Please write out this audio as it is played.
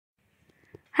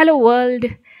Hello world!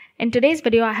 In today's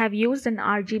video I have used an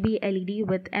RGB LED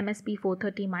with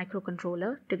MSP430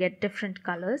 microcontroller to get different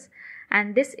colors,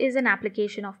 and this is an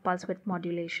application of pulse width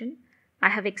modulation. I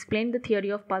have explained the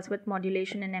theory of pulse width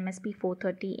modulation in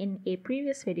MSP430 in a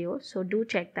previous video, so do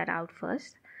check that out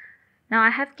first. Now I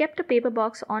have kept a paper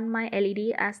box on my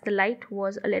LED as the light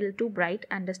was a little too bright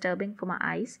and disturbing for my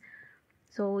eyes.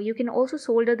 So you can also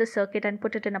solder the circuit and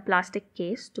put it in a plastic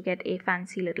case to get a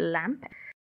fancy little lamp.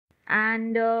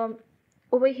 And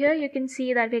over here you can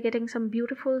see that we're getting some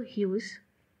beautiful hues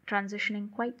transitioning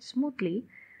quite smoothly.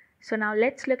 So now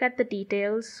let's look at the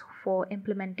details for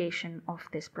implementation of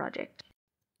this project.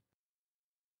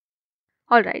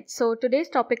 Alright, so today's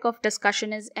topic of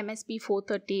discussion is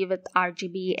MSP430 with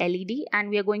RGB LED, and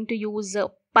we are going to use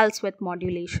pulse width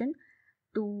modulation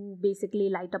to basically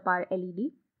light up our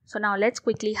LED. So now let's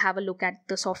quickly have a look at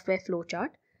the software flowchart.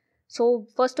 So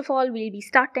first of all, we'll be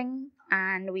starting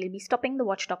and we'll be stopping the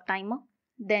watchdog timer.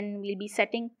 Then we'll be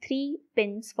setting 3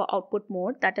 pins for output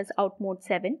mode, that is out mode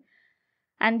 7.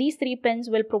 And these 3 pins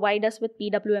will provide us with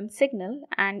PWM signal,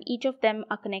 and each of them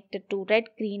are connected to red,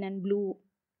 green and blue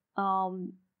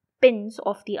pins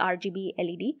of the RGB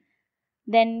LED.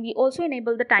 Then we also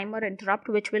enable the timer interrupt,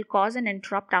 which will cause an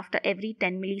interrupt after every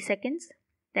 10 milliseconds.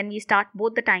 Then we start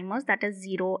both the timers, that is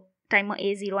timer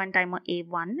A0 and timer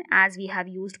A1, as we have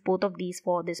used both of these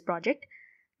for this project.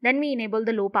 Then we enable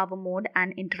the low power mode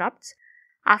and interrupts.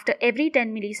 After every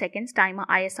 10 milliseconds, timer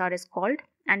ISR is called,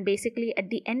 and basically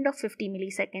at the end of 50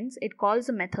 milliseconds, it calls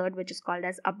a method which is called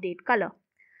as update color.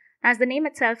 As the name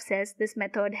itself says, this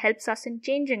method helps us in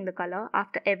changing the color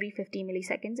after every 50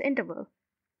 milliseconds interval.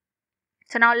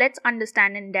 So now let's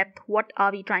understand in depth what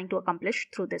are we trying to accomplish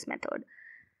through this method.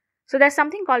 So there's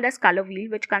something called as color wheel,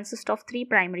 which consists of 3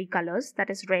 primary colors, that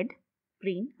is red,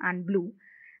 green and blue,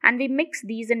 and we mix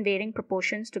these in varying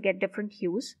proportions to get different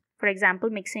hues. For example,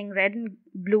 mixing red and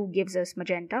blue gives us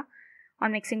magenta.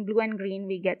 On mixing blue and green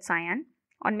we get cyan.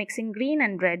 On mixing green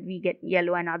and red we get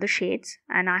yellow and other shades,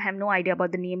 and I have no idea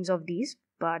about the names of these,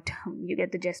 but you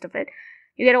get the gist of it.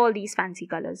 You get all these fancy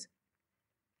colors.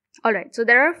 Alright, so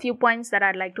there are a few points that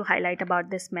I'd like to highlight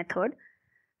about this method.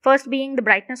 First being the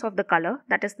brightness of the color,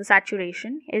 that is the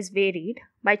saturation, is varied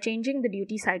by changing the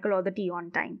duty cycle or the T-on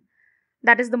time.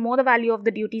 That is, the more the value of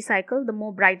the duty cycle, the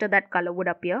more brighter that color would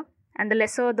appear, and the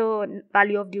lesser the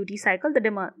value of duty cycle, the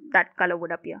dimmer that color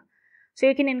would appear. So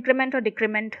you can increment or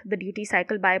decrement the duty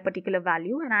cycle by a particular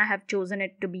value, and I have chosen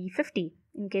it to be 50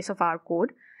 in case of our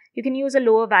code. You can use a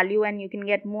lower value and you can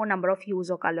get more number of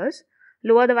hues or colors.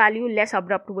 Lower the value, less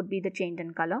abrupt would be the change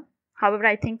in color. However,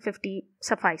 I think 50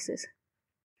 suffices.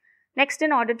 Next,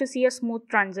 in order to see a smooth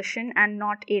transition and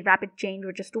not a rapid change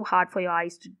which is too hard for your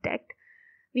eyes to detect,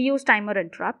 we use timer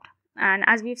interrupt, and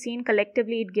as we've seen,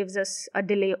 collectively it gives us a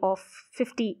delay of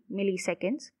 50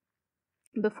 milliseconds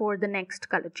before the next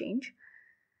color change.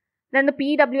 Then the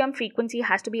PWM frequency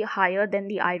has to be higher than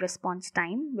the eye response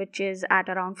time, which is at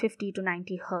around 50 to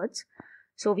 90 Hz.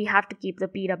 So we have to keep the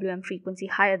PWM frequency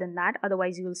higher than that,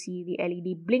 otherwise you will see the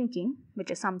LED blinking,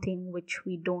 which is something which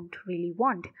we don't really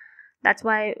want. That's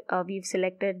why we've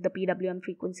selected the PWM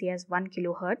frequency as 1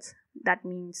 kHz. That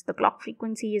means the clock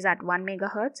frequency is at 1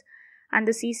 MHz, and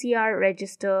the CCR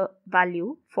register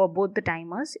value for both the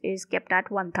timers is kept at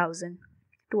 1000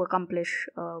 to accomplish,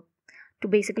 to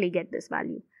basically get this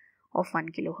value of 1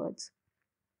 kHz.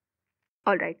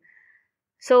 Alright,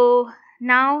 so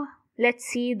now let's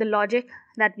see the logic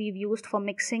that we've used for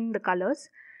mixing the colors.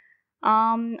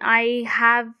 I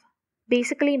have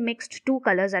basically mixed 2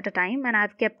 colors at a time, and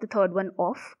I've kept the third one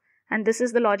off, and this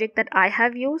is the logic that I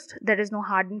have used. There is no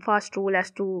hard and fast rule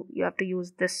as to you have to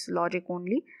use this logic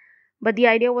only, but the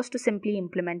idea was to simply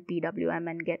implement PWM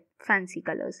and get fancy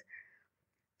colors.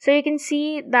 So you can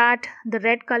see that the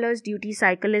red color's duty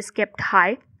cycle is kept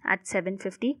high at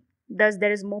 750, thus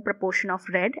there is more proportion of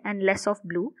red and less of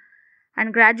blue,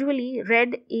 and gradually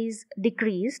red is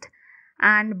decreased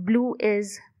and blue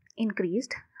is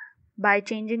increased by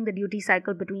changing the duty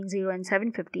cycle between 0 and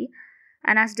 750,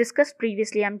 and as discussed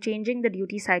previously, I'm changing the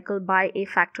duty cycle by a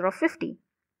factor of 50.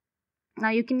 Now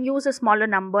you can use a smaller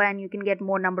number and you can get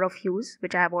more number of hues,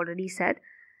 which I have already said.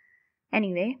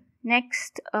 Anyway,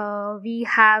 next we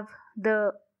have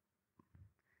the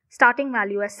starting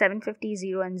value as 750,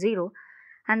 0 and 0,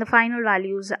 and the final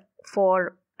values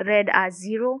for red as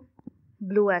 0,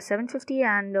 blue as 750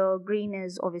 and green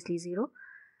is obviously 0.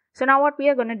 So now what we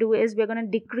are going to do is we're going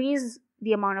to decrease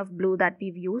the amount of blue that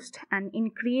we've used and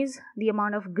increase the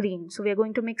amount of green. So we're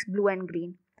going to mix blue and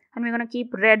green, and we're going to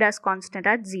keep red as constant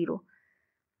at 0.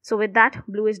 So with that,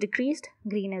 blue is decreased,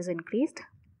 green is increased.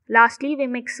 Lastly, we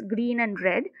mix green and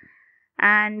red,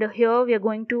 and here we are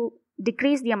going to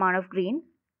decrease the amount of green,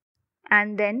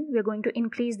 and then we're going to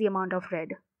increase the amount of red.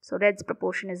 So red's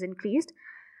proportion is increased,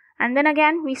 and then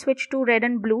again we switch to red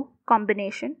and blue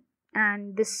combination,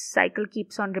 and this cycle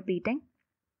keeps on repeating.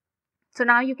 So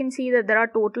now you can see that there are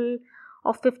total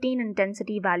of 15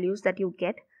 intensity values that you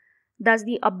get. Thus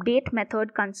the update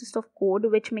method consists of code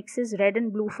which mixes red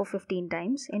and blue for 15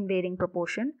 times in varying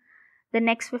proportion, the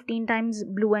next 15 times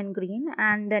blue and green,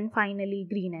 and then finally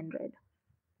green and red.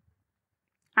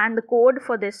 And the code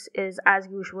for this is as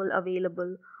usual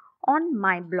available on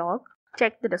my blog.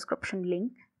 Check the description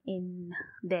link in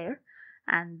there,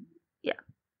 and yeah,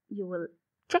 you will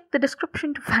check the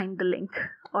description to find the link.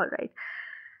 Alright,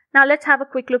 now let's have a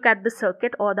quick look at the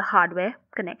circuit or the hardware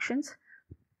connections.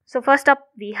 So first up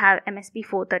we have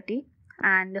MSP430,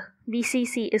 and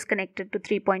VCC is connected to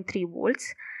 3.3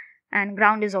 volts, and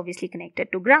ground is obviously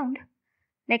connected to ground.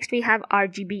 Next we have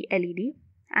RGB LED,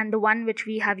 and the one which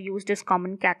we have used is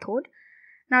common cathode.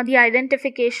 Now the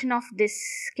identification of this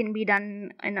can be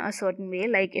done in a certain way,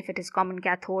 like if it is common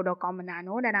cathode or common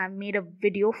anode, and I've made a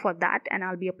video for that and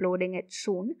I'll be uploading it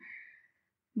soon.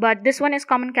 But this one is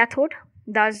common cathode,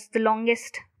 thus the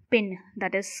longest pin,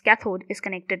 that is cathode, is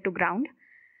connected to ground,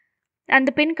 and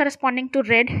the pin corresponding to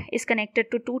red is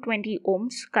connected to 220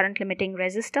 ohms current limiting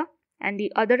resistor, and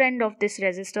the other end of this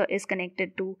resistor is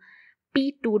connected to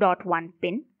P2.1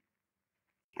 pin.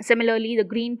 Similarly, the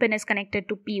green pin is connected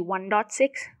to P1.6,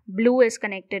 blue is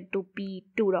connected to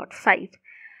P2.5.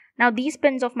 Now these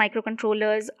pins of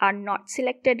microcontrollers are not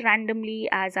selected randomly,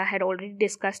 as I had already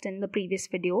discussed in the previous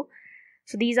video.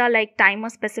 So these are like timer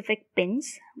specific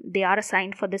pins. They are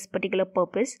assigned for this particular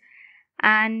purpose,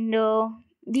 and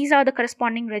these are the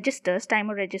corresponding registers,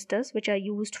 timer registers, which are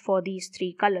used for these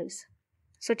three colors.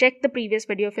 So check the previous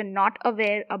video if you're not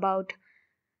aware about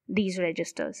these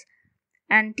registers.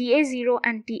 And TA0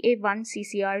 and TA1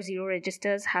 CCR0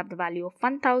 registers have the value of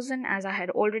 1000, as I had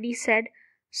already said,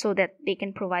 so that they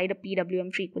can provide a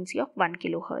PWM frequency of 1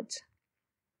 kHz.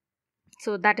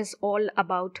 So that is all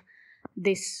about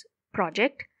this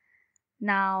project.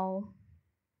 Now,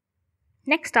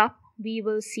 next up, we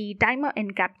will see timer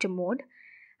in capture mode,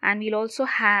 and we'll also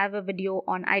have a video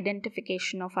on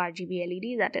identification of RGB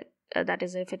LED, that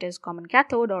is if it is common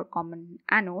cathode or common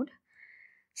anode.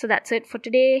 So that's it for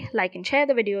today. Like and share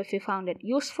the video if you found it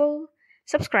useful.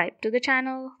 Subscribe to the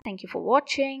channel. Thank you for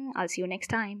watching. I'll see you next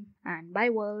time, and bye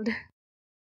world.